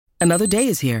Another day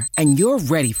is here, and you're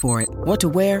ready for it. What to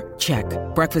wear? Check.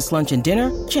 Breakfast, lunch, and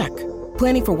dinner? Check.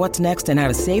 Planning for what's next and how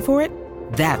to save for it?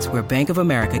 That's where Bank of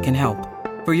America can help.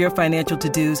 For your financial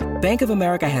to-dos, Bank of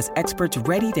America has experts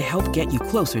ready to help get you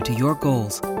closer to your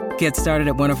goals. Get started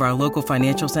at one of our local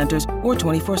financial centers or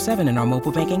 24/7 in our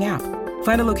mobile banking app.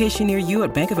 Find a location near you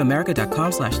at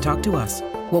bankofamerica.com/talktous.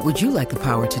 What would you like the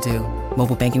power to do?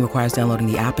 Mobile banking requires downloading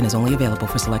the app and is only available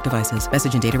for select devices.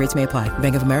 Message and data rates may apply.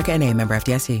 Bank of America N.A., member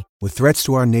FDIC. With threats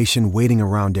to our nation waiting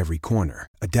around every corner,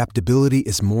 adaptability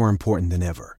is more important than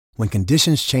ever. When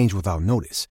conditions change without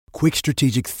notice, quick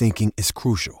strategic thinking is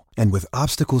crucial. And with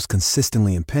obstacles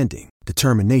consistently impending,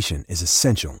 determination is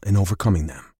essential in overcoming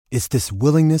them. It's this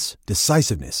willingness,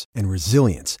 decisiveness, and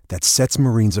resilience that sets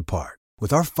Marines apart.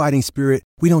 With our fighting spirit,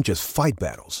 we don't just fight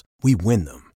battles, we win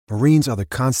them. Marines are the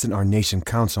constant our nation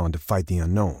counts on to fight the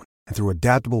unknown. And through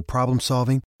adaptable problem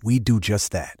solving, we do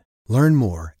just that. Learn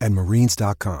more at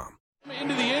marines.com.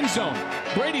 Into the end zone.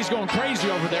 Brady's going crazy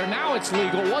over there. Now it's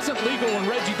legal. It wasn't legal when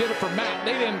Reggie did it for Matt.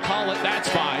 They didn't call it. That's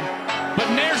fine. But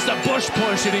there's the Bush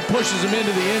push, and he pushes him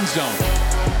into the end zone.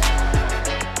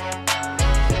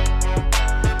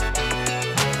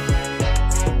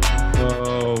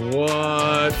 Oh,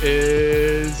 what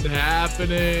is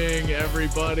happening,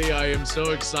 everybody? I am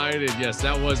so excited. Yes,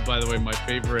 that was, by the way, my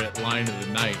favorite line of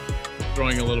the night.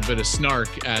 Throwing a little bit of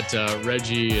snark at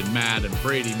Reggie and Matt and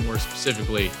Brady, more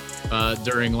specifically,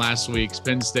 during last week's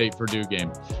Penn State-Purdue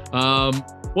game.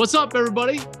 What's up,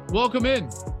 everybody? Welcome in.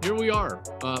 Here we are.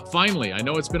 Finally, I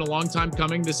know it's been a long time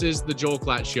coming. This is the Joel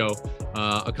Klatt Show,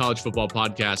 a college football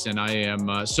podcast, and I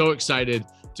am so excited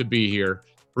to be here.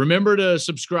 Remember to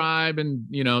subscribe and,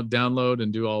 download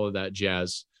and do all of that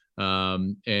jazz.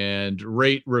 And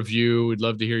rate, review. We'd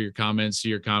love to hear your comments, see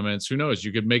your comments. Who knows?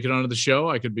 You could make it onto the show.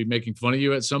 I could be making fun of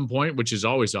you at some point, which is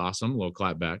always awesome. A little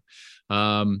clap back.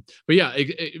 But yeah,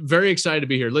 very excited to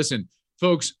be here. Listen,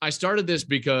 folks, I started this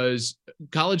because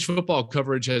college football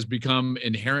coverage has become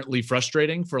inherently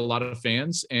frustrating for a lot of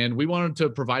fans. And we wanted to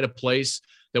provide a place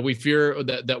that we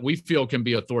feel can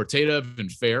be authoritative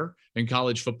and fair in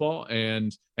college football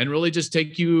and really just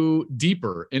take you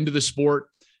deeper into the sport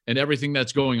and everything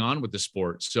that's going on with the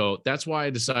sport. So that's why I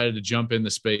decided to jump in the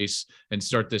space and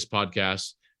start this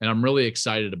podcast. And I'm really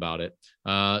excited about it.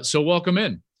 So welcome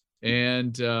in.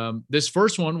 And this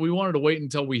first one, we wanted to wait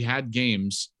until we had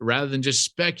games rather than just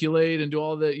speculate and do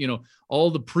all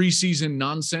the preseason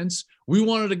nonsense. We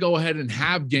wanted to go ahead and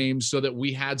have games so that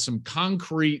we had some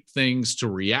concrete things to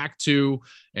react to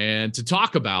and to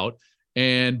talk about.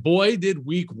 And boy, did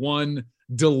week one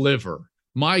deliver.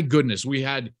 My goodness, we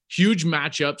had huge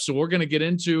matchups. So we're going to get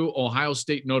into Ohio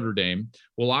State, Notre Dame.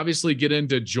 We'll obviously get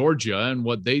into Georgia and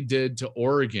what they did to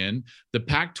Oregon, the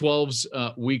Pac-12's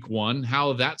week one,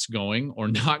 how that's going or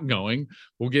not going.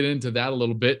 We'll get into that a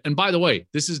little bit. And by the way,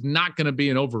 this is not going to be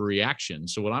an overreaction.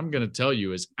 So what I'm going to tell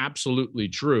you is absolutely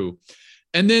true.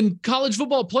 And then college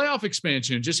football playoff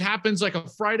expansion just happens like a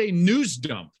Friday news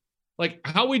dump. Like,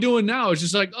 how we doing now is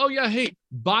just like, oh, yeah, hey,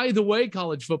 by the way,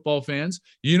 college football fans,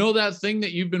 you know that thing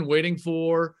that you've been waiting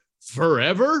for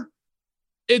forever?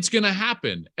 It's going to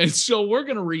happen. And so we're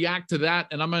going to react to that,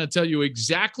 and I'm going to tell you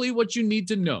exactly what you need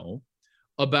to know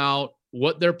about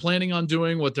what they're planning on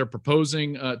doing, what they're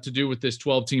proposing to do with this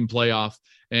 12-team playoff,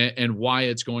 and why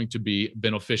it's going to be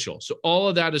beneficial. So all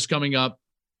of that is coming up.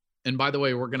 And by the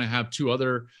way, we're going to have two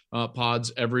other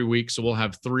pods every week. So we'll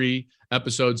have 3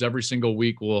 episodes every single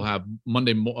week. We'll have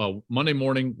Monday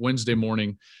morning, Wednesday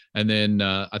morning, and then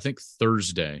I think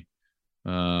Thursday.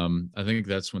 I think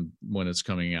that's when it's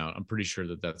coming out. I'm pretty sure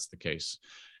that that's the case.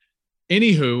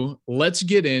 Anywho, let's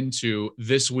get into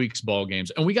this week's ball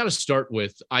games. And we got to start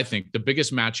with, I think, the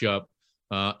biggest matchup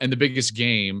and the biggest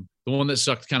game, the one that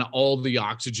sucked kind of all the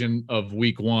oxygen of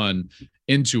week one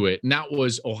into it. And that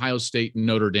was Ohio State and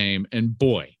Notre Dame. And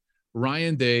boy,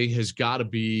 Ryan Day has got to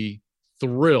be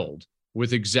thrilled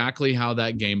with exactly how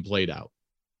that game played out.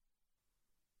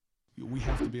 We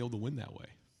have to be able to win that way.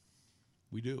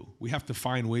 We do. We have to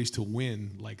find ways to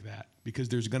win like that because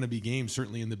there's going to be games,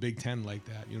 certainly in the Big Ten, like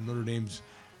that. Notre Dame's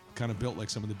kind of built like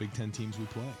some of the Big Ten teams we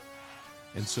play.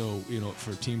 And so,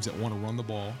 for teams that want to run the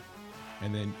ball,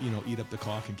 and then, eat up the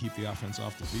clock and keep the offense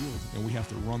off the field. And we have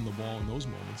to run the ball in those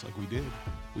moments like we did.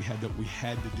 We had to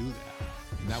do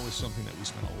that. And that was something that we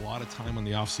spent a lot of time on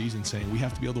the offseason saying we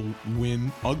have to be able to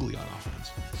win ugly on offense.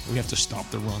 We have to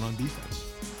stop the run on defense.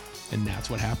 And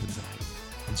that's what happened tonight.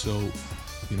 And so,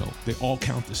 they all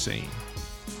count the same.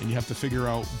 And you have to figure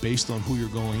out, based on who you're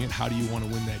going in, how do you want to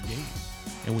win that game?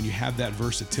 And when you have that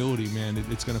versatility, man,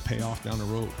 it's going to pay off down the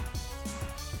road.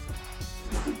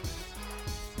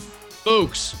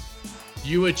 Folks,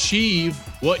 You achieve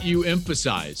what you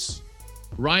emphasize.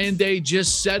 Ryan Day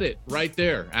just said it right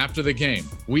there after the game.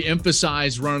 We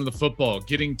emphasize running the football,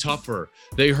 getting tougher.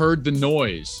 They heard the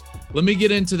noise. Let me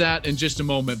get into that in just a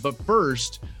moment. But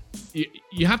first,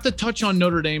 you have to touch on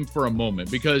Notre Dame for a moment,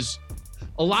 because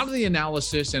a lot of the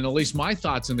analysis, and at least my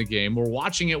thoughts in the game, were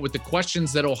watching it with the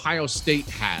questions that Ohio State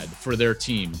had for their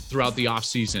team throughout the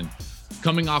offseason.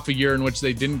 Coming off a year in which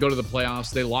they didn't go to the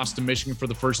playoffs, they lost to Michigan for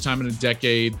the first time in a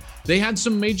decade. They had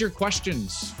some major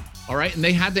questions, all right, and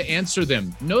they had to answer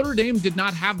them. Notre Dame did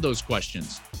not have those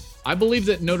questions. I believe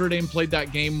that Notre Dame played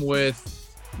that game with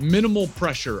minimal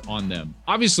pressure on them.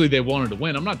 Obviously, they wanted to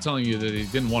win. I'm not telling you that they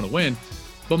didn't want to win.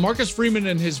 But Marcus Freeman,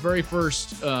 in his very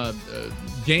first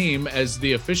game as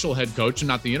the official head coach and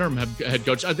not the interim head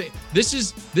coach, I think this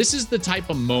is the type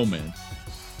of moment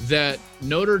that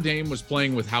Notre Dame was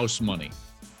playing with house money.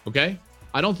 Okay,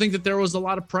 I don't think that there was a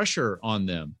lot of pressure on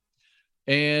them,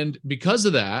 and because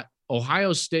of that,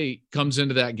 Ohio State comes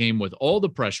into that game with all the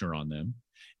pressure on them,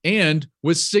 and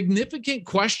with significant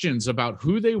questions about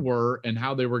who they were and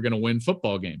how they were going to win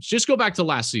football games. Just go back to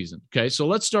last season. Okay, so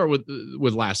let's start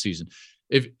with last season.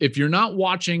 If you're not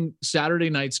watching Saturday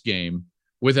night's game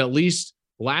with at least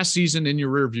last season in your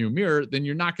rearview mirror, then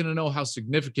you're not going to know how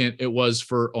significant it was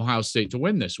for Ohio State to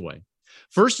win this way.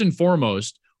 First and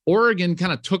foremost, Oregon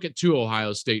kind of took it to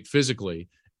Ohio State physically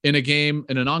in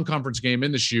a non-conference game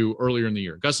in the shoe earlier in the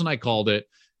year. Gus and I called it.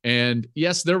 And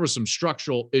yes, there were some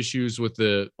structural issues with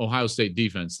the Ohio State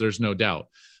defense. There's no doubt.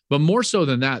 But more so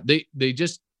than that,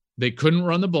 they couldn't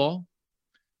run the ball.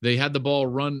 They had the ball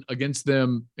run against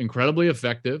them incredibly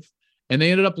effective, and they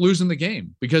ended up losing the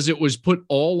game because it was put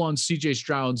all on C.J.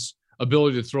 Stroud's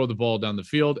ability to throw the ball down the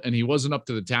field, and he wasn't up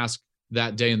to the task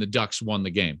that day, and the Ducks won the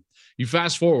game. You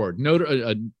fast forward,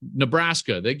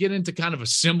 Nebraska, they get into kind of a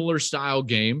similar style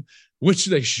game, which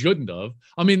they shouldn't have.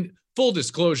 I mean, full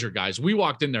disclosure, guys, we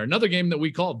walked in there. Another game that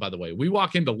we called, by the way. We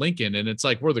walk into Lincoln, and it's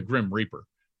like we're the Grim Reaper,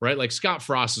 right? Like Scott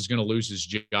Frost is going to lose his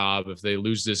job if they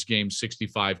lose this game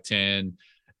 65-10.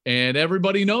 And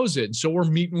everybody knows it. And so we're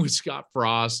meeting with Scott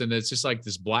Frost, and it's just like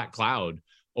this black cloud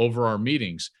over our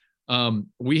meetings.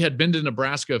 We had been to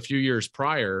Nebraska a few years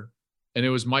prior, and it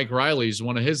was Mike Riley's,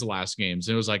 one of his last games.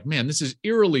 And it was like, man, this is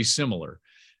eerily similar.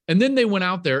 And then they went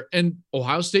out there, and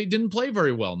Ohio State didn't play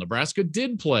very well. Nebraska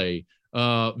did play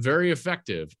very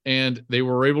effective, and they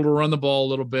were able to run the ball a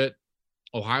little bit.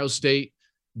 Ohio State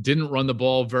didn't run the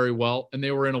ball very well, and they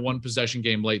were in a one-possession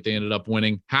game late. They ended up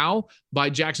winning. How? By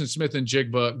Jackson Smith and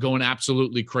Jigba going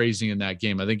absolutely crazy in that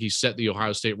game. I think he set the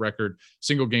Ohio State record,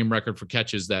 single-game record for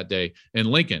catches that day in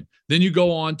Lincoln. Then you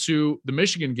go on to the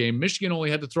Michigan game. Michigan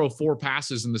only had to throw 4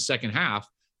 passes in the second half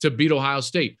to beat Ohio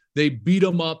State. They beat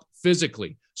them up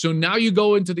physically. So now you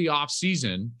go into the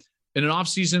offseason, in an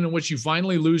offseason in which you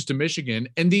finally lose to Michigan,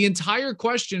 and the entire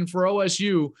question for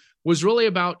OSU was really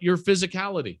about your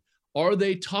physicality. Are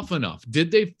they tough enough?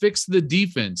 Did they fix the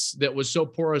defense that was so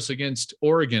porous against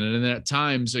Oregon and then at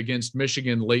times against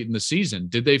Michigan late in the season?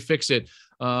 Did they fix it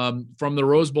from the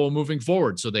Rose Bowl moving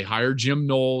forward? So they hired Jim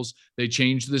Knowles, they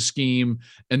changed the scheme,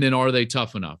 and then are they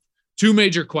tough enough? 2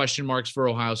 major question marks for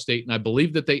Ohio State, and I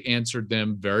believe that they answered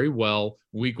them very well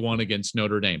week 1 against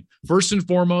Notre Dame. First and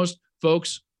foremost,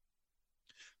 folks,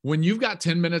 when you've got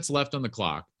 10 minutes left on the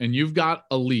clock and you've got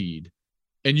a lead,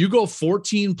 and you go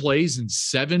 14 plays in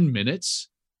 7 minutes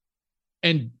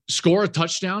and score a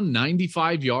touchdown,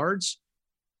 95 yards,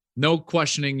 no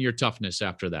questioning your toughness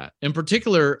after that. In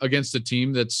particular, against a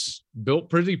team that's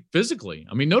built pretty physically.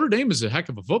 I mean, Notre Dame is a heck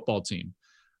of a football team.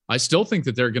 I still think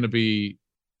that they're going to be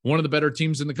one of the better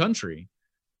teams in the country.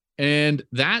 And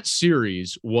that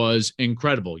series was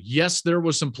incredible. Yes, there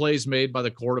was some plays made by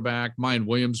the quarterback. Mayan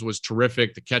Williams was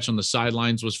terrific. The catch on the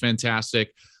sidelines was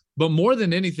fantastic. But more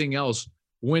than anything else,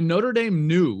 when Notre Dame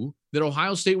knew that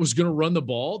Ohio State was going to run the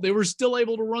ball, they were still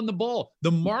able to run the ball. The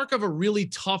mark of a really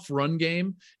tough run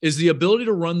game is the ability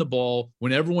to run the ball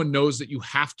when everyone knows that you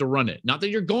have to run it. Not that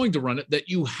you're going to run it, that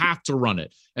you have to run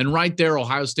it. And right there,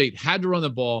 Ohio State had to run the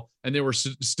ball, and they were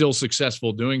still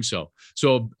successful doing so.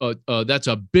 So that's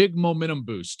a big momentum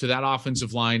boost to that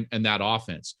offensive line and that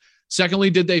offense. Secondly,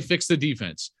 did they fix the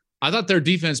defense? I thought their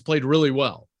defense played really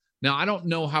well. Now, I don't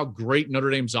know how great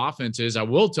Notre Dame's offense is. I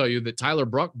will tell you that Tyler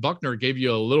Buckner gave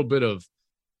you a little bit of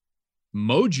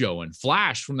mojo and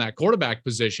flash from that quarterback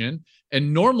position.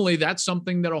 And normally that's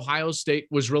something that Ohio State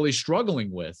was really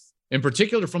struggling with, in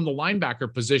particular from the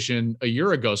linebacker position a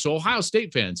year ago. So Ohio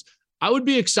State fans, I would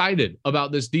be excited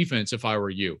about this defense if I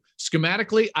were you.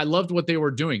 Schematically, I loved what they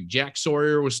were doing. Jack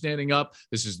Sawyer was standing up.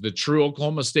 This is the true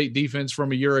Oklahoma State defense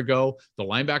from a year ago. The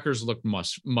linebackers looked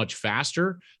much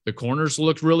faster. The corners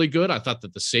looked really good. I thought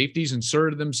that the safeties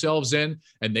inserted themselves in,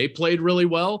 and they played really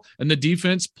well. And the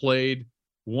defense played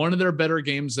one of their better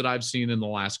games that I've seen in the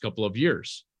last couple of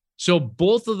years. So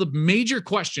both of the major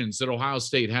questions that Ohio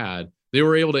State had, they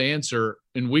were able to answer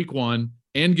in week one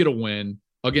and get a win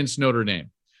against Notre Dame.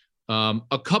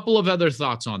 A couple of other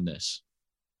thoughts on this.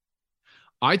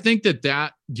 I think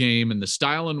that game and the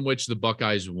style in which the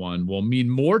Buckeyes won will mean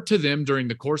more to them during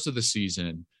the course of the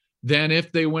season than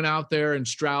if they went out there and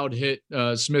Stroud hit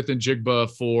Smith and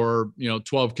Jigba for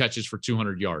 12 catches for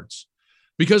 200 yards.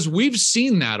 Because we've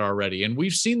seen that already, and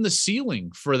we've seen the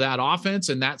ceiling for that offense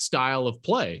and that style of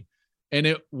play. And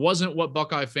it wasn't what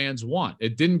Buckeye fans want.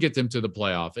 It didn't get them to the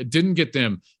playoff. It didn't get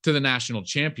them to the national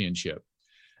championship.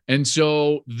 And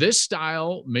so this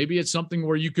style, maybe it's something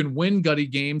where you can win gutty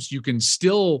games. You can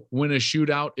still win a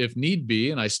shootout if need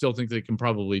be. And I still think they can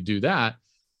probably do that.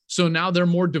 So now they're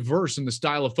more diverse in the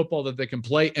style of football that they can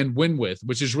play and win with,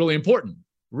 which is really important.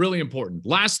 Really important.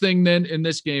 Last thing then in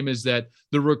this game is that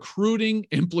the recruiting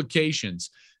implications.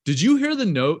 Did you hear the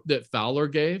note that Fowler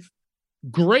gave?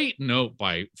 Great note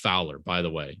by Fowler, by the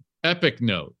way. Epic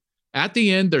note. At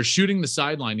the end, they're shooting the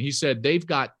sideline. He said they've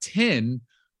got 10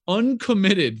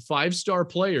 uncommitted 5-star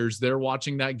players there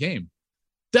watching that game.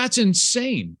 That's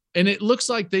insane. And it looks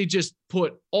like they just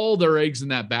put all their eggs in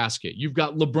that basket. You've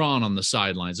got LeBron on the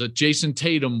sidelines. Jason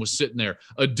Tatum was sitting there.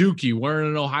 A Dookie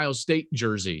wearing an Ohio State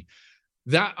jersey.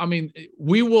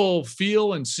 We will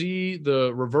feel and see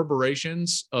the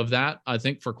reverberations of that, I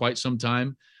think, for quite some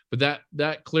time. But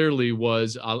that clearly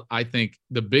was, I think,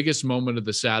 the biggest moment of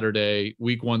the Saturday,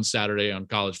 week one Saturday on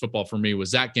college football for me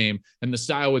was that game and the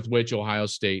style with which Ohio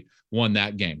State won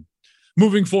that game.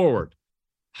 Moving forward,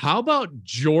 how about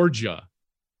Georgia?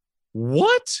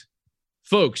 What?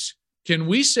 Folks, can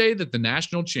we say that the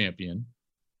national champion,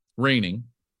 reigning,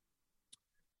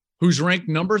 who's ranked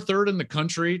number 3 in the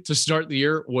country to start the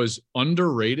year, was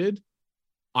underrated?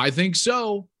 I think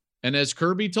so. And as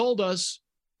Kirby told us,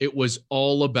 it was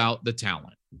all about the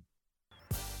talent.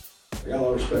 I got a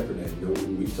lot of respect for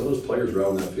Dan. Some of those players were out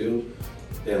on that field.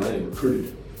 Dan Lanning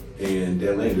recruited, and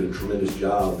Dan Lanning did a tremendous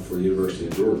job for the University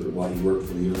of Georgia while he worked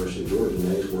for the University of Georgia, and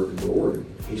now he's working for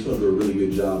Oregon. He's going to do a really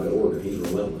good job at Oregon. He's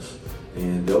relentless,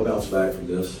 and they'll bounce back from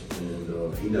this,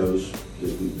 and he knows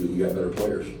that we got better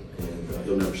players, and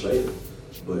he'll never say it,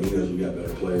 but he knows we got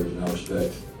better players, and I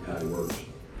respect how he works.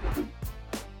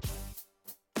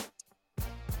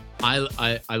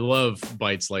 I love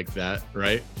bites like that,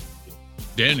 right?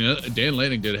 Dan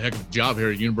Lanning did a heck of a job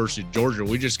here at University of Georgia.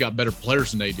 We just got better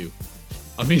players than they do.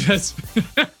 I mean, that's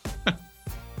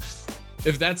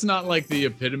if that's not like the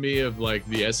epitome of like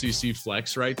the SEC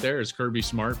flex right there, is Kirby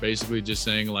Smart basically just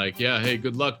saying like, yeah, hey,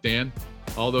 good luck, Dan.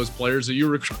 All those players that you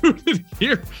recruited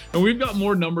here. And we've got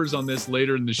more numbers on this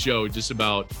later in the show, just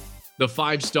about the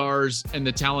 5 stars and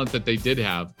the talent that they did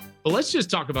have. But let's just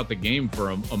talk about the game for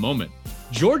a moment.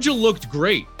 Georgia looked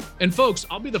great. And folks,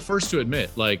 I'll be the first to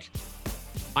admit, like,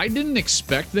 I didn't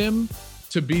expect them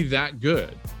to be that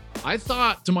good. I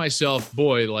thought to myself,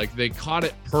 boy, like they caught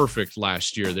it perfect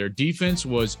last year. Their defense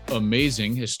was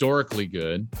amazing, historically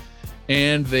good.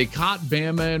 And they caught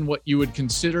Bama in what you would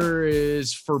consider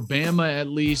is, for Bama at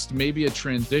least, maybe a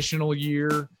transitional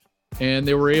year. And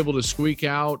they were able to squeak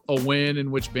out a win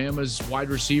in which Bama's wide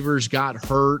receivers got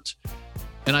hurt.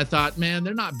 And I thought, man,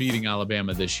 they're not beating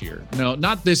Alabama this year. No,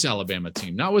 not this Alabama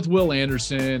team. Not with Will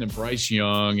Anderson and Bryce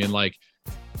Young. And like,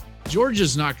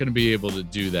 Georgia's not going to be able to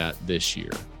do that this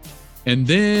year. And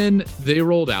then they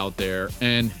rolled out there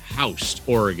and housed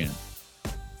Oregon.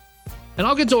 And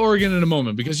I'll get to Oregon in a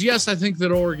moment because, yes, I think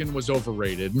that Oregon was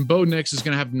overrated. And Bo Nix is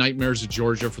going to have nightmares of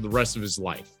Georgia for the rest of his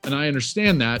life. And I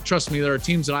understand that. Trust me, there are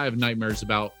teams that I have nightmares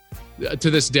about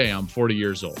to this day. I'm 40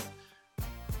 years old.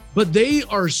 But they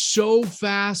are so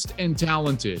fast and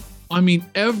talented. I mean,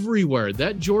 everywhere.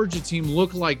 That Georgia team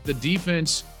looked like the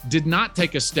defense did not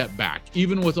take a step back,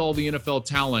 even with all the NFL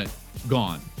talent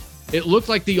gone. It looked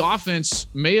like the offense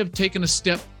may have taken a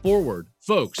step forward.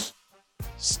 Folks,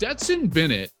 Stetson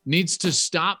Bennett needs to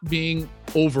stop being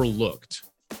overlooked.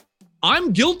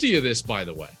 I'm guilty of this, by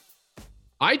the way.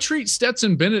 I treat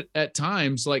Stetson Bennett at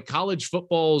times like college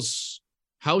football's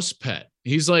house pet.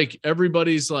 He's like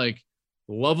everybody's like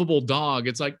lovable dog.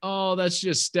 It's like, oh, that's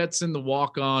just Stetson, the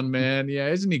walk-on, man. Yeah,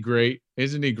 isn't he great?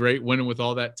 Isn't he great winning with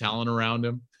all that talent around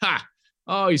him? Ha!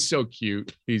 Oh, he's so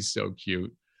cute. He's so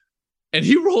cute. And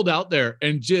he rolled out there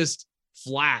and just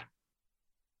flat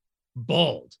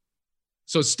balled.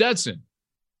 So Stetson,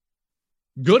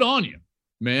 good on you,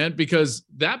 man, because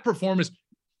that performance,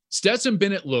 Stetson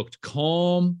Bennett looked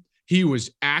calm. He was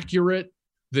accurate.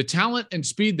 The talent and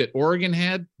speed that Oregon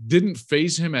had didn't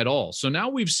faze him at all. So now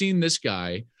we've seen this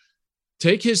guy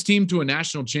take his team to a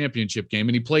national championship game,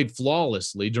 and he played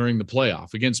flawlessly during the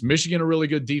playoff against Michigan, a really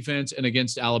good defense, and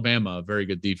against Alabama, a very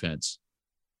good defense.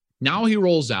 Now he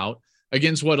rolls out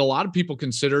against what a lot of people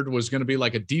considered was going to be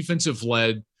like a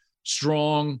defensive-led,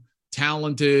 strong,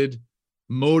 talented,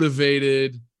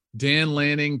 motivated, Dan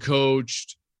Lanning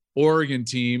coached Oregon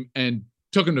team, and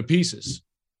took him to pieces.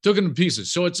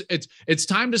 So it's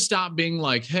time to stop being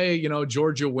like, hey,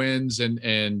 Georgia wins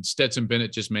and Stetson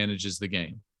Bennett just manages the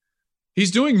game. He's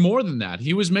doing more than that.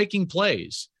 He was making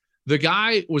plays. The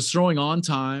guy was throwing on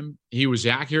time. He was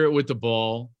accurate with the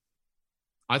ball.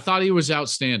 I thought he was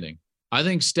outstanding. I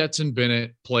think Stetson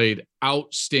Bennett played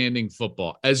outstanding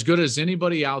football, as good as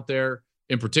anybody out there,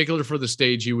 in particular for the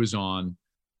stage he was on.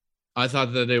 I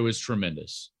thought that it was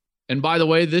tremendous. And by the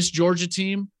way, this Georgia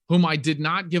team, whom I did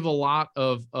not give a lot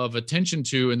of attention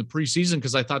to in the preseason,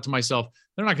 because I thought to myself,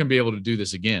 they're not going to be able to do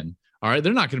this again. All right.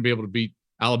 They're not going to be able to beat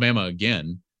Alabama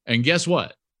again. And guess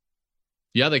what?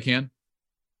 Yeah, they can.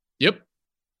 Yep.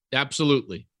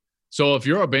 Absolutely. So if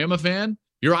you're a Bama fan,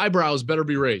 your eyebrows better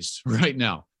be raised right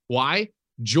now. Why?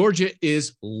 Georgia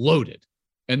is loaded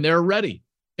and they're ready.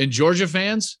 And Georgia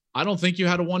fans, I don't think you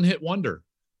had a one-hit wonder.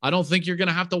 I don't think you're going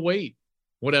to have to wait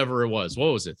whatever it was.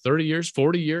 What was it? 30 years,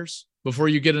 40 years before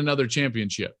you get another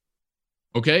championship.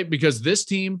 Okay. Because this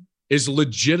team is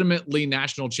legitimately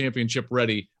national championship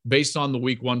ready based on the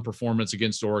week 1 performance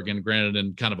against Oregon, granted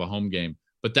in kind of a home game.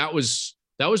 But that was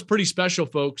pretty special,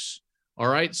 folks. All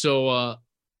right. So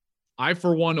I,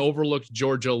 for one, overlooked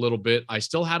Georgia a little bit. I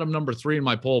still had them number 3 in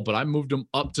my poll, but I moved them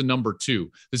up to number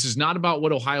 2. This is not about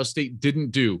what Ohio State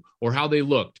didn't do or how they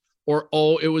looked or,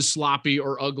 oh, it was sloppy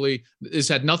or ugly. This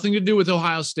had nothing to do with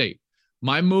Ohio State.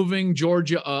 My moving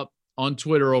Georgia up on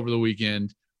Twitter over the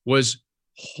weekend was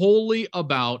wholly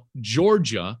about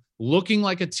Georgia looking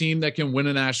like a team that can win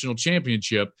a national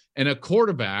championship and a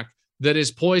quarterback that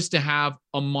is poised to have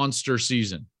a monster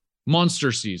season.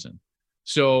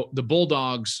 So the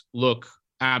Bulldogs look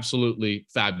absolutely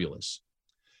fabulous.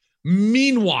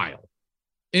 Meanwhile,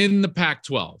 in the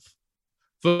Pac-12,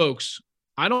 folks,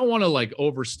 I don't want to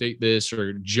overstate this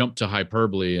or jump to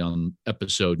hyperbole on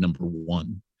episode number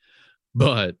 1,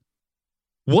 but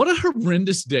what a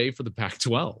horrendous day for the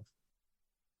Pac-12.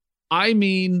 I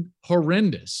mean,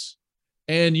 horrendous.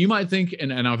 And you might think,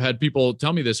 and I've had people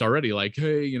tell me this already, like,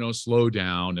 hey, slow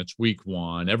down. It's week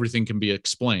 1. Everything can be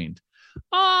explained.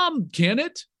 Can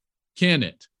it?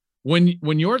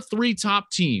 When your 3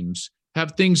 top teams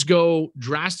have things go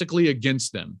drastically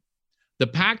against them, the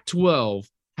Pac-12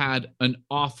 had an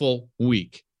awful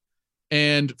week.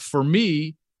 And for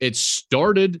me, it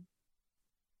started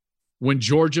when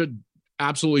Georgia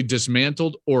absolutely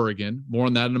dismantled Oregon. More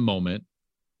on that in a moment.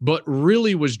 But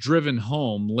really was driven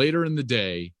home later in the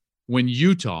day when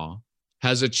Utah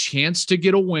has a chance to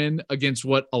get a win against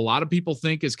what a lot of people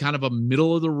think is kind of a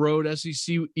middle-of-the-road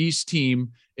SEC East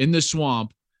team in the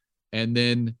swamp. And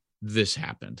then this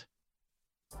happened.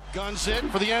 Guns it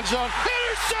for the end zone.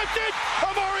 Intercepted!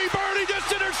 Amari Birdie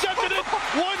just intercepted it.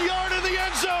 1 yard in the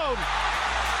end zone.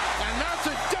 And that's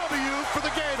a W for the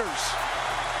Gators.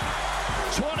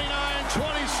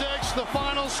 29-26, the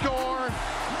final score.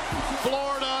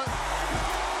 Florida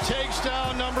takes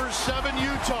down number 7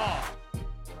 Utah.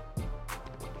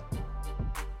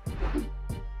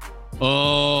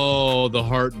 Oh, the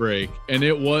heartbreak. And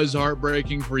it was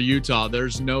heartbreaking for Utah.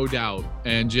 There's no doubt.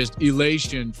 And just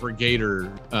elation for Gator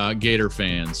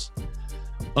fans.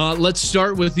 Let's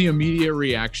start with the immediate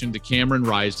reaction to Cameron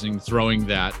Rising throwing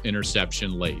that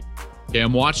interception late. Okay,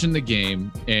 I'm watching the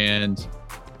game and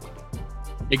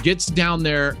it gets down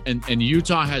there and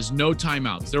Utah has no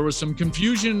timeouts. There was some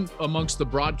confusion amongst the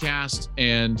broadcast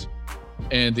and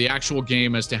the actual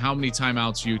game as to how many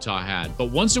timeouts Utah had.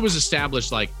 But once it was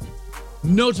established,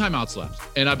 no timeouts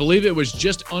left. And I believe it was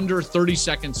just under 30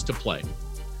 seconds to play.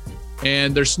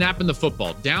 And they're snapping the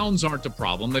football. Downs aren't a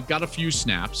problem. They've got a few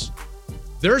snaps.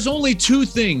 There's only 2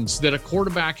 things that a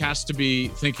quarterback has to be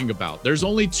thinking about. There's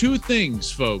only 2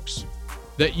 things, folks,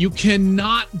 that you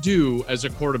cannot do as a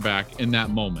quarterback in that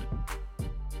moment.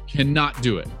 Cannot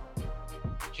do it.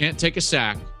 Can't take a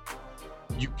sack.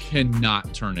 You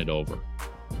cannot turn it over.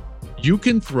 You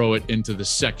can throw it into the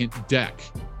second deck.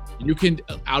 You can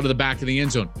out of the back of the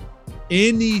end zone.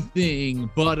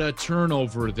 Anything but a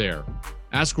turnover there.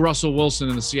 Ask Russell Wilson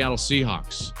and the Seattle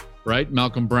Seahawks, right?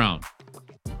 Malcolm Brown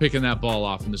picking that ball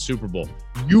off in the Super Bowl.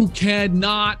 You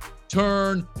cannot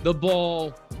turn the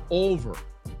ball over.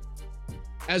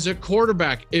 as a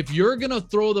quarterback, if you're going to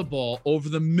throw the ball over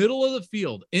the middle of the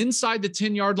field, inside the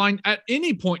 10-yard line at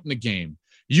any point in the game,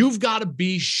 you've got to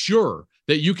be sure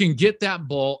that you can get that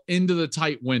ball into the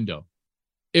tight window.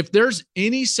 If there's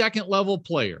any second-level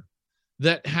player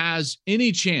that has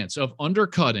any chance of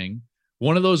undercutting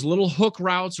one of those little hook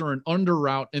routes or an under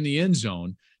route in the end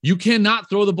zone, you cannot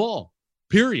throw the ball,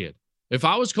 period. If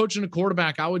I was coaching a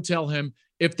quarterback, I would tell him,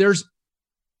 if there's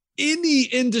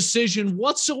any indecision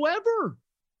whatsoever,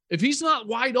 if he's not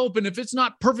wide open, if it's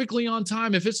not perfectly on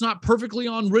time, if it's not perfectly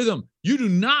on rhythm, you do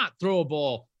not throw a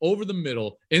ball over the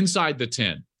middle inside the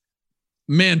 10.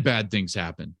 Man, bad things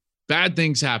happen. Bad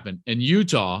things happen. And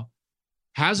Utah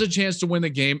has a chance to win the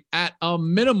game. At a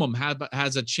minimum,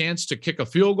 has a chance to kick a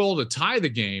field goal to tie the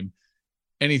game,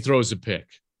 and he throws a pick.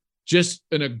 Just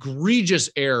an egregious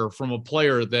error from a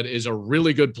player that is a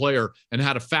really good player and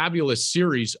had a fabulous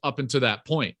series up until that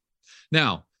point.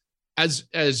 Now, as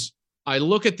I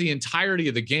look at the entirety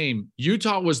of the game,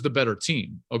 Utah was the better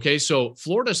team. Okay, so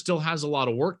Florida still has a lot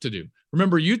of work to do.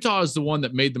 Remember, Utah is the one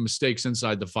that made the mistakes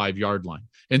inside the 5-yard line,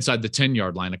 inside the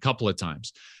 10-yard line a couple of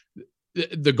times.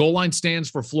 The goal line stands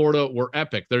for Florida were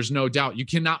epic. There's no doubt. You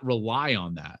cannot rely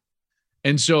on that.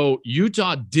 And so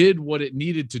Utah did what it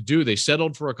needed to do. They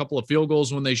settled for a couple of field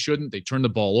goals when they shouldn't. They turned the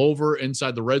ball over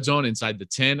inside the red zone, inside the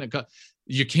 10.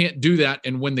 You can't do that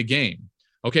and win the game.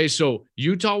 Okay, so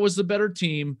Utah was the better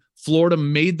team. Florida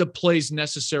made the plays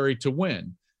necessary to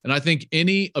win. And I think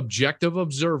any objective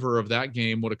observer of that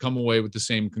game would have come away with the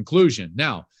same conclusion.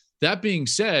 Now, that being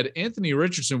said, Anthony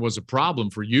Richardson was a problem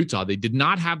for Utah. They did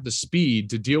not have the speed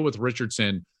to deal with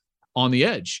Richardson on the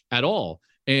edge at all.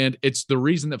 And it's the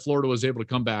reason that Florida was able to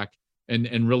come back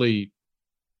and really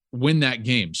win that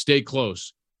game, stay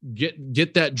close,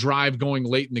 get that drive going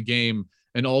late in the game,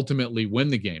 and ultimately win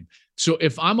the game. So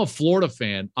if I'm a Florida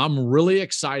fan, I'm really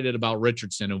excited about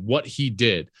Richardson and what he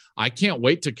did. I can't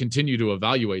wait to continue to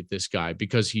evaluate this guy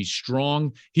because he's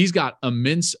strong. He's got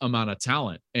immense amount of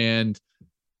talent. And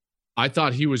I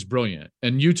thought he was brilliant.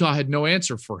 And Utah had no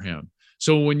answer for him.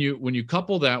 So when you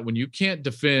couple that, when you can't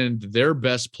defend their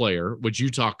best player, which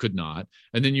Utah could not,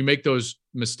 and then you make those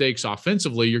mistakes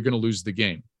offensively, you're going to lose the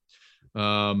game.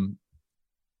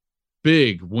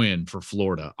 Big win for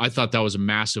Florida. I thought that was a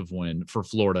massive win for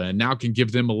Florida and now can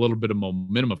give them a little bit of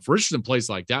momentum. If Richardson plays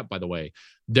like that, by the way,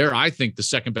 they're, I think, the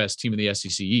second best team in the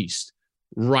SEC East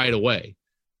right away.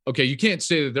 Okay, you can't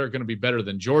say that they're going to be better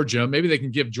than Georgia. Maybe they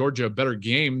can give Georgia a better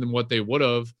game than what they would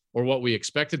have or what we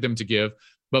expected them to give.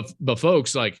 But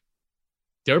folks, like,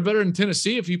 they're better than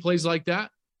Tennessee if he plays like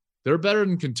that. They're better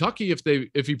than Kentucky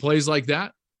if he plays like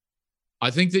that.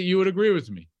 I think that you would agree with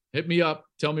me. Hit me up.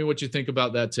 Tell me what you think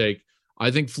about that take.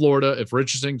 I think Florida, if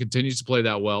Richardson continues to play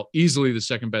that well, easily the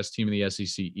second best team in the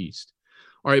SEC East.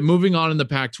 All right, moving on in the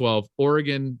Pac-12,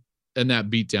 Oregon and that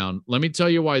beatdown. Let me tell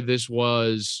you why this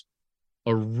was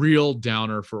a real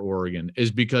downer for Oregon,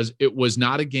 is because it was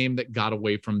not a game that got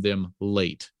away from them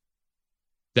late.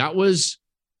 That was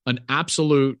an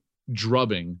absolute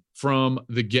drubbing from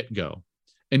the get-go.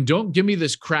 And don't give me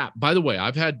this crap. By the way,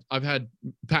 I've had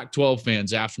Pac-12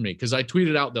 fans after me because I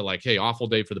tweeted out that, like, hey, awful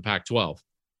day for the Pac-12.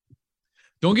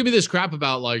 Don't give me this crap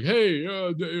about, like, hey,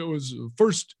 it was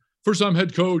first-time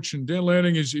head coach and Dan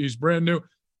Lanning he's brand new.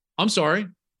 I'm sorry.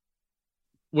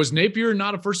 Was Napier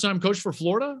not a first-time coach for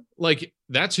Florida? Like,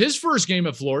 that's his first game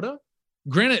at Florida.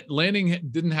 Granted, Lanning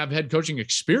didn't have head coaching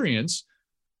experience,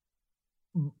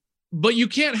 but you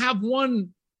can't have one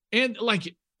and,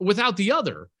 like, without the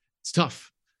other. It's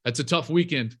tough. That's a tough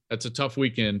weekend. That's a tough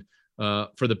weekend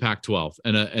for the Pac-12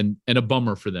 and a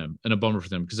bummer for them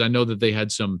because I know that they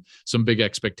had some big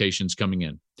expectations coming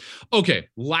in. Okay,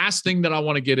 last thing that I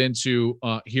want to get into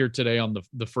here today on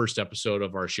the first episode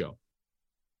of our show.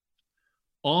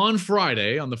 On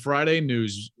Friday, on the Friday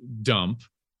news dump,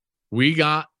 we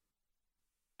got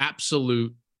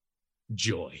absolute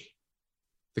joy.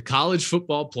 The college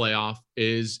football playoff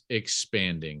is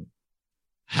expanding.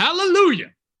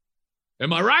 Hallelujah.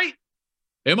 Am I right?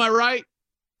 Am I right?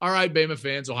 All right, Bama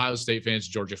fans, Ohio State fans,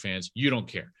 Georgia fans, you don't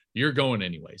care. You're going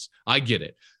anyways. I get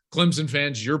it. Clemson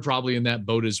fans, you're probably in that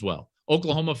boat as well.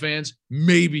 Oklahoma fans,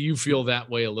 maybe you feel that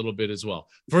way a little bit as well.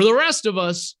 For the rest of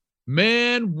us,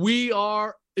 man, we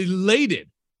are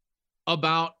elated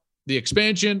about the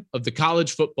expansion of the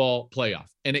college football playoff,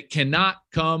 and it cannot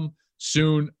come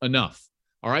soon enough.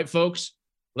 All right, folks,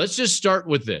 let's just start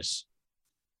with this.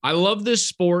 I love this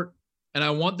sport, and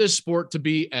I want this sport to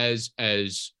be as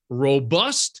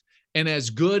robust and as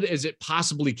good as it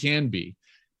possibly can be.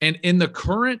 And in the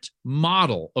current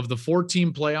model of the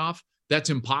 4-team playoff, that's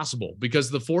impossible because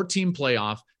the 4-team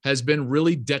playoff has been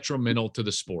really detrimental to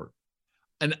the sport.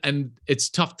 And it's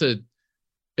tough to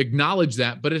acknowledge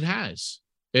that, but it has.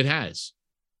 It has.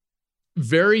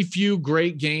 Very few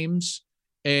great games,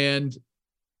 and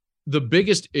the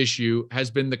biggest issue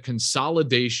has been the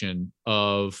consolidation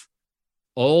of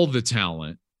all the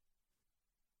talent,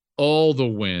 all the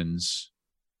wins,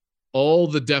 all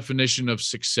the definition of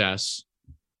success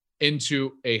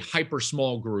into a hyper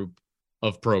small group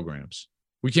of programs.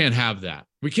 We can't have that.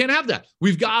 We can't have that.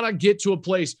 We've got to get to a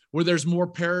place where there's more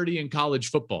parity in college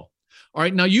football. All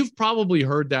right. Now, you've probably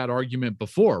heard that argument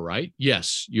before, right?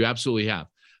 Yes, you absolutely have.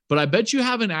 But I bet you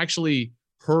haven't actually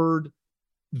heard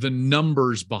the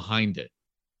numbers behind it.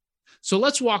 So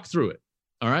let's walk through it.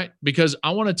 All right. Because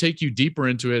I want to take you deeper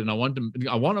into it, and I want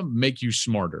to make you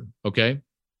smarter. Okay.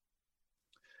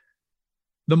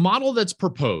 The model that's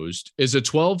proposed is a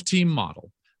 12-team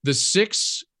model. The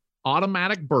 6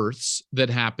 automatic berths that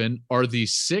happen are the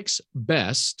 6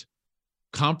 best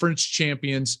conference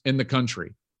champions in the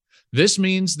country. This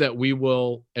means that we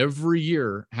will every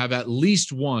year have at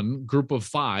least one group of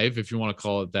 5, if you want to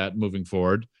call it that, moving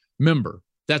forward, member.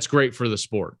 That's great for the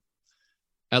sport.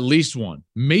 At least one,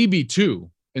 maybe 2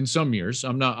 in some years.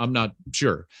 I'm not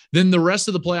sure. Then the rest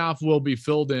of the playoff will be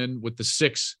filled in with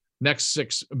the next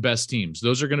 6 best teams.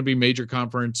 Those are going to be major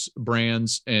conference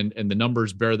brands, and the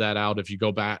numbers bear that out if you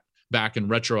go back and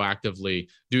retroactively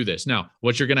do this. Now,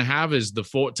 what you're going to have is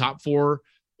the top 4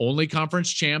 only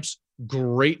conference champs.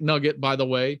 Great nugget, by the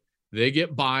way. They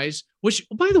get buys, which,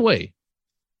 by the way,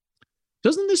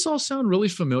 doesn't this all sound really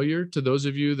familiar to those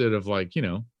of you that have,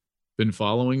 been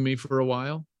following me for a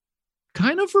while?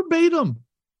 Kind of verbatim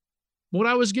what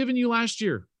I was giving you last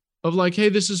year of hey,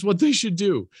 this is what they should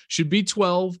do. Should be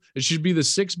 12. It should be the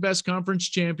 6 best conference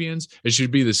champions. It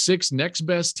should be the 6 next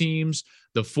best teams.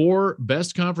 The 4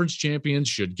 best conference champions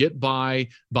should get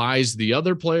buys. The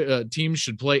other teams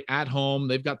should play at home.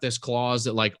 They've got this clause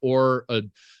that or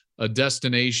a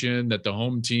destination that the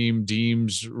home team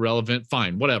deems relevant.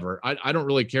 Fine, whatever. I don't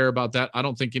really care about that. I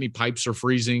don't think any pipes are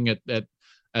freezing at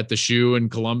the Shoe in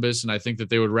Columbus, and I think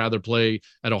that they would rather play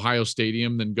at Ohio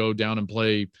Stadium than go down and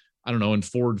play, I don't know, in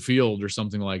Ford Field or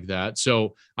something like that.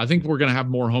 So I think we're going to have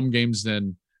more home games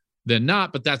than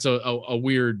not, but that's a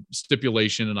weird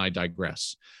stipulation, and I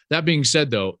digress. That being said,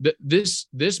 though,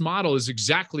 this model is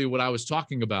exactly what I was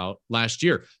talking about last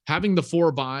year. Having the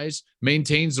 4 buys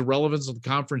maintains the relevance of the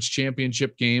conference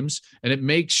championship games, and it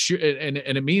makes sure, and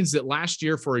it means that last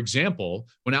year, for example,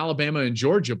 when Alabama and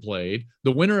Georgia played,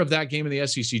 the winner of that game in the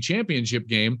SEC championship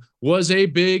game was a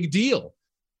big deal.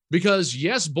 Because,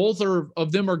 yes, both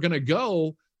of them are going to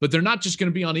go, but they're not just going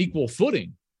to be on equal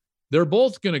footing. They're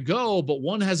both going to go, but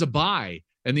one has a bye,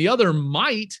 and the other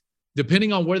might,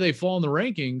 depending on where they fall in the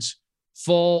rankings,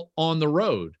 fall on the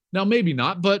road. Now, maybe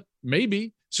not, but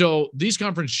maybe. So these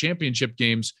conference championship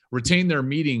games retain their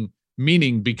meaning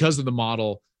because of the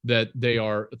model that they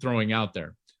are throwing out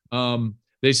there.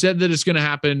 They said that it's going to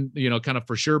happen, kind of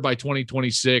for sure by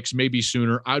 2026, maybe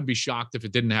sooner. I'd be shocked if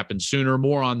it didn't happen sooner.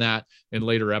 More on that in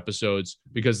later episodes,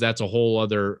 because that's a whole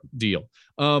other deal.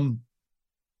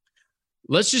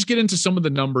 Let's just get into some of the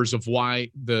numbers of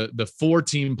why the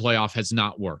 4-team playoff has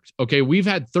not worked. Okay, we've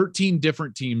had 13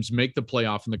 different teams make the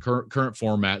playoff in the current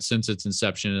format since its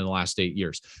inception in the last 8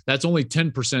 years. That's only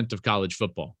 10% of college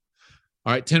football.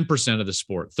 All right, 10% of the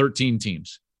sport, 13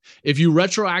 teams. If you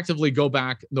retroactively go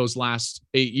back those last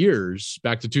 8 years,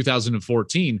 back to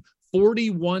 2014,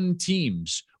 41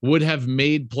 teams would have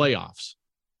made playoffs.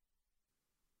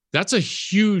 That's a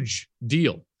huge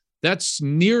deal. That's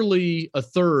nearly a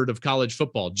third of college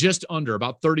football, just under,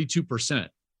 about 32%.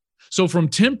 So from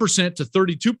 10% to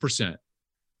 32%,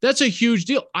 that's a huge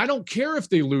deal. I don't care if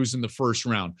they lose in the first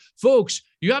round. Folks,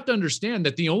 you have to understand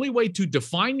that the only way to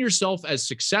define yourself as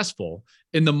successful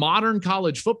in the modern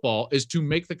college football is to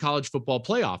make the college football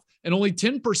playoff. And only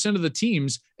 10% of the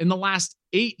teams in the last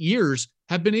 8 years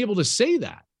have been able to say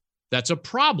that. That's a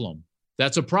problem.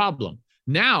 That's a problem.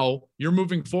 Now you're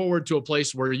moving forward to a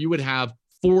place where you would have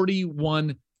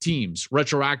 41 teams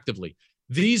retroactively.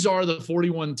 These are the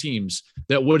 41 teams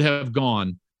that would have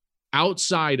gone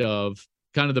outside of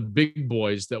kind of the big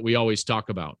boys that we always talk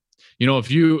about. If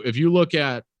you look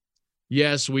at,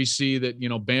 yes, we see that,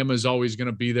 Bama is always going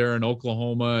to be there, and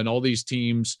Oklahoma and all these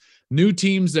teams, new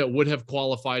teams that would have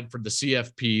qualified for the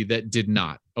CFP that did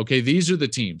not. Okay, these are the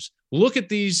teams. Look at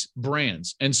these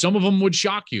brands, and some of them would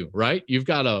shock you, right? You've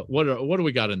got what do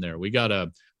we got in there? We got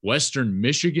a Western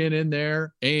Michigan in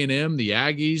there, A&M, the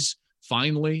Aggies,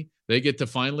 finally. They get to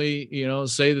finally,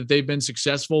 say that they've been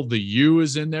successful. The U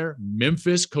is in there.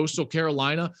 Memphis, Coastal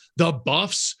Carolina, the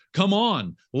Buffs. Come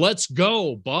on, let's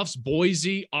go. Buffs,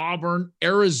 Boise, Auburn,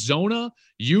 Arizona,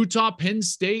 Utah, Penn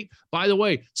State. By the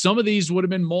way, some of these would have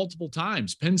been multiple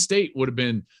times. Penn State would have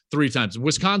been 3 times.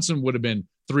 Wisconsin would have been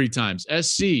 3 times.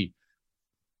 SC.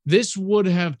 This would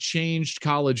have changed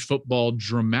college football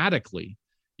dramatically.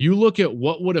 You look at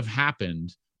what would have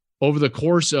happened over the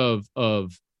course of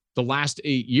the last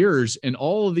 8 years, and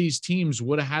all of these teams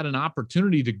would have had an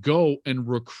opportunity to go and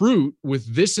recruit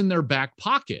with this in their back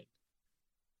pocket.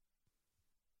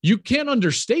 You can't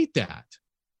understate that.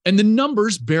 And the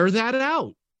numbers bear that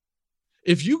out.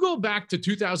 If you go back to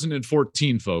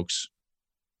 2014, folks,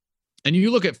 and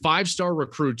you look at 5-star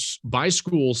recruits by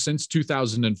school since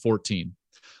 2014,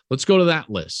 let's go to that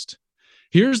list.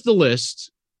 Here's the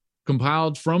list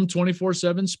compiled from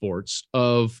 24/7 Sports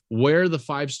of where the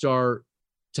 5-star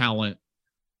talent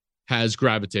has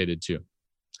gravitated to.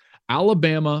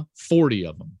 Alabama, 40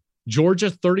 of them. Georgia,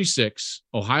 36.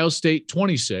 Ohio State,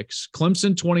 26.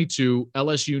 Clemson, 22.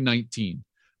 LSU, 19.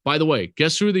 By the way,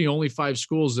 guess who are the only 5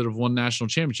 schools that have won national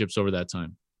championships over that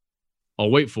time? I'll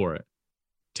wait for it.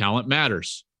 Talent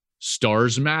matters.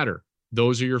 Stars matter.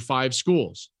 Those are your 5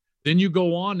 schools. Then you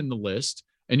go on in the list,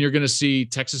 and you're going to see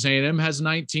Texas A&M has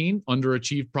 19,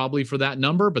 underachieved probably for that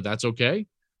number, but that's okay.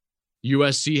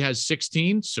 USC has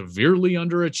 16, severely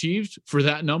underachieved for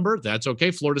that number. That's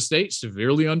okay. Florida State,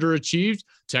 severely underachieved.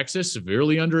 Texas,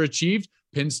 severely underachieved.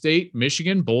 Penn State,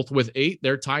 Michigan, both with 8.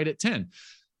 They're tied at 10.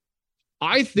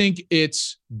 I think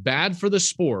it's bad for the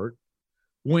sport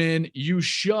when you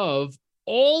shove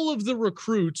all of the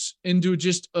recruits into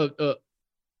just a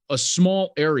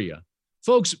small area.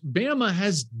 Folks, Bama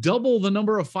has double the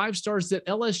number of 5-stars that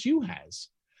LSU has.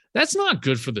 That's not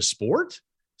good for the sport.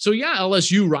 So, yeah,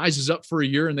 LSU rises up for a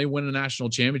year and they win a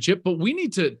national championship, but we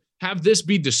need to have this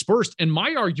be dispersed. And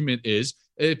my argument is,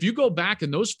 if you go back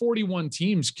and those 41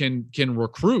 teams can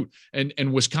recruit,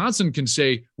 and Wisconsin can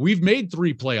say, we've made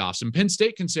 3 playoffs, and Penn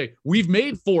State can say, we've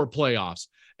made 4 playoffs,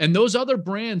 and those other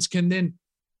brands can then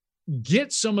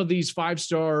get some of these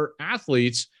 5-star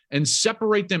athletes and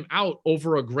separate them out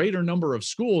over a greater number of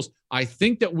schools, I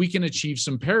think that we can achieve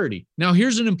some parity. Now,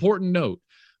 here's an important note.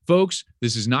 Folks,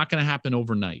 this is not going to happen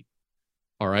overnight.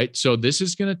 All right. So this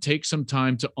is going to take some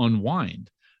time to unwind.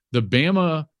 The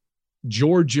Bama,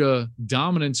 Georgia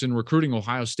dominance in recruiting,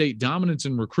 Ohio State dominance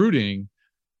in recruiting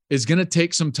is going to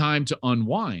take some time to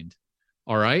unwind.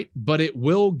 All right. But it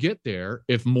will get there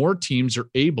if more teams are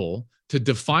able to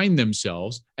define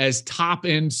themselves as top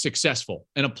end successful,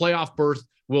 and a playoff berth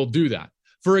will do that.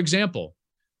 For example,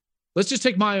 let's just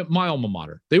take my alma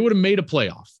mater. They would have made a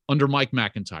playoff under Mike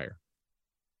McIntyre.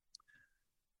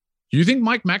 You think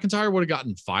Mike McIntyre would have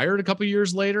gotten fired a couple of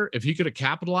years later if he could have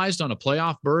capitalized on a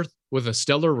playoff berth with a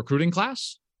stellar recruiting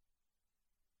class?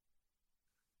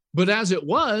 But as it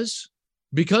was,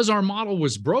 because our model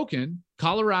was broken,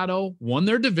 Colorado won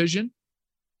their division,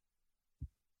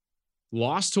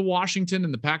 lost to Washington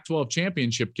in the Pac-12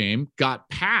 championship game, got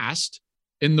passed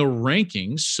in the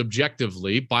rankings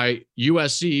subjectively by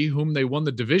USC, whom they won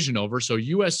the division over. So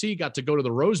USC got to go to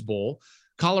the Rose Bowl.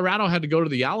 Colorado had to go to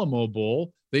the Alamo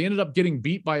Bowl. They ended up getting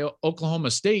beat by Oklahoma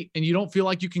State, and you don't feel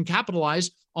like you can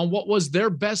capitalize on what was their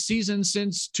best season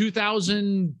since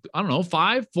 2000,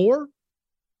 5, 4?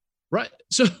 Right.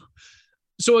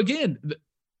 So again,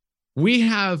 we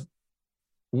have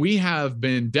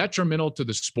been detrimental to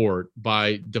the sport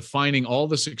by defining all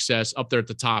the success up there at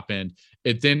the top end.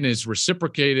 It then is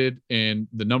reciprocated in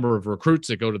the number of recruits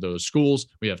that go to those schools.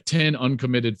 We have 10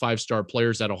 uncommitted 5-star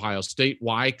players at Ohio State.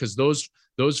 Why? Because those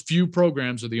few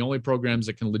programs are the only programs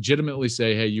that can legitimately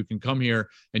say, hey, you can come here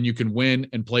and you can win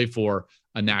and play for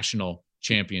a national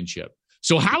championship.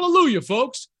 So hallelujah,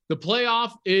 folks. The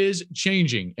playoff is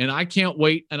changing, and I can't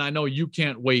wait, and I know you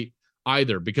can't wait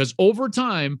either, because over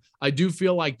time, I do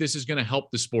feel like this is going to help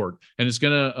the sport, and it's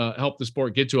going to help the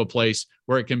sport get to a place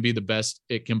where it can be the best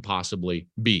it can possibly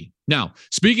be. Now,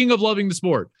 speaking of loving the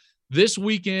sport, this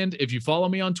weekend, if you follow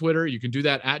me on Twitter, you can do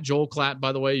that at Joel Klatt,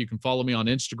 by the way. You can follow me on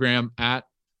Instagram at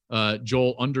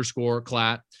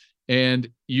Joel_Klatt. And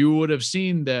you would have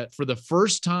seen that for the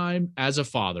first time as a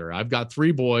father, I've got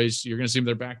 3 boys. You're going to see them.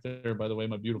 They're back there, by the way,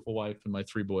 my beautiful wife and my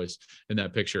 3 boys in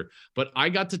that picture. But I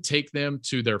got to take them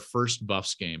to their first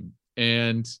Buffs game.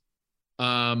 And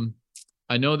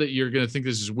I know that you're going to think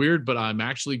this is weird, but I'm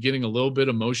actually getting a little bit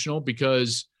emotional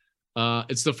because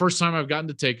it's the first time I've gotten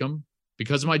to take them.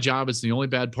 Because of my job, it's the only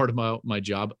bad part of my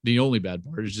job. The only bad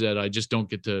part is that I just don't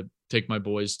get to take my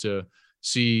boys to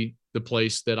see the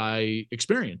place that I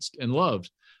experienced and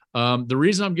loved. The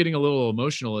reason I'm getting a little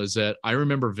emotional is that I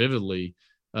remember vividly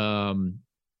my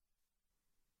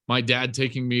dad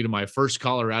taking me to my first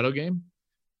Colorado game,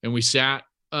 and we sat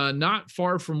not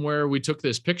far from where we took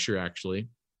this picture, actually.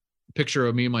 Picture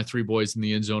of me and my three boys in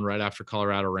the end zone right after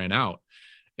Colorado ran out.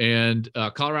 And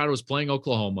Colorado was playing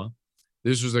Oklahoma.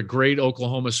 This was a great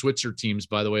Oklahoma Switzer teams,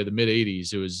 by the way, the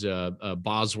mid-'80s. It was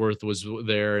Bosworth was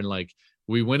there, and like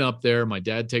we went up there. My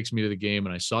dad takes me to the game,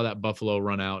 and I saw that Buffalo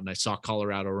run out, and I saw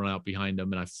Colorado run out behind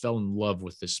them, and I fell in love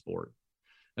with this sport.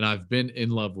 And I've been in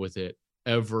love with it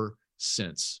ever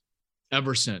since.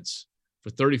 For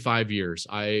 35 years.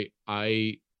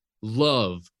 I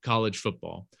love college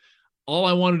football. All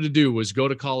I wanted to do was go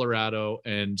to Colorado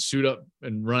and suit up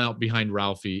and run out behind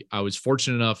Ralphie. I was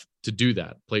fortunate enough to do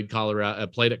that. Played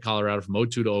at Colorado from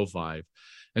 02 to 05.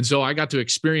 And so I got to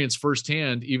experience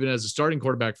firsthand, even as a starting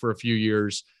quarterback for a few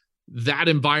years, that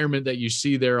environment that you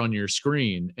see there on your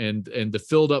screen and the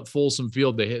filled up Folsom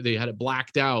Field. They had it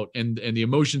blacked out, and the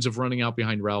emotions of running out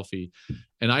behind Ralphie.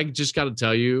 And I just got to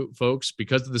tell you, folks,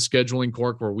 because of the scheduling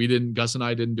quirk where Gus and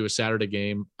I didn't do a Saturday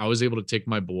game, I was able to take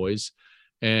my boys.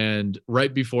 And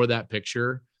right before that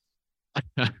picture,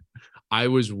 I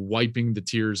was wiping the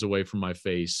tears away from my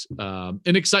face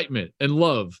in excitement and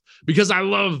love, because I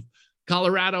love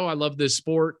Colorado. I love this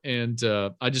sport. And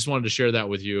I just wanted to share that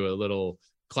with you, a little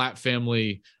Clapp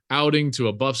family outing to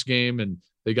a Buffs game. And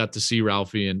they got to see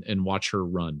Ralphie and watch her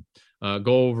run.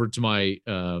 Go over to my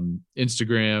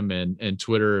Instagram and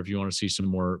Twitter if you want to see some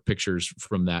more pictures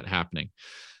from that happening.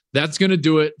 That's going to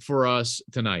do it for us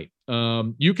tonight.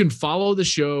 You can follow the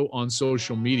show on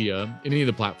social media, any of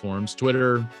the platforms,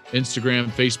 Twitter,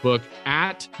 Instagram, Facebook,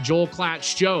 at Joel Klatt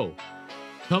Show.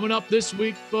 Coming up this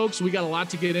week, folks, we got a lot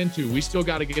to get into. We still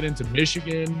got to get into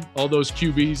Michigan, all those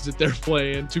QBs that they're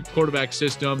playing, 2-quarterback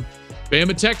system.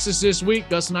 Bama, Texas this week.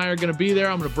 Gus and I are going to be there.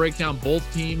 I'm going to break down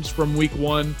both teams from week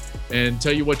 1 and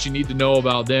tell you what you need to know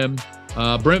about them.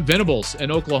 Brent Venables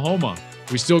and Oklahoma.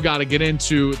 We still got to get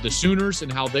into the Sooners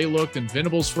and how they looked in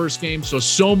Venables' first game.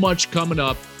 So much coming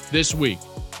up this week.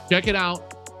 Check it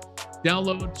out.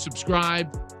 Download, subscribe,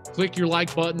 click your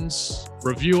like buttons,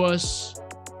 review us.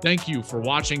 Thank you for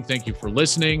watching. Thank you for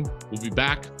listening. We'll be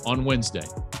back on Wednesday.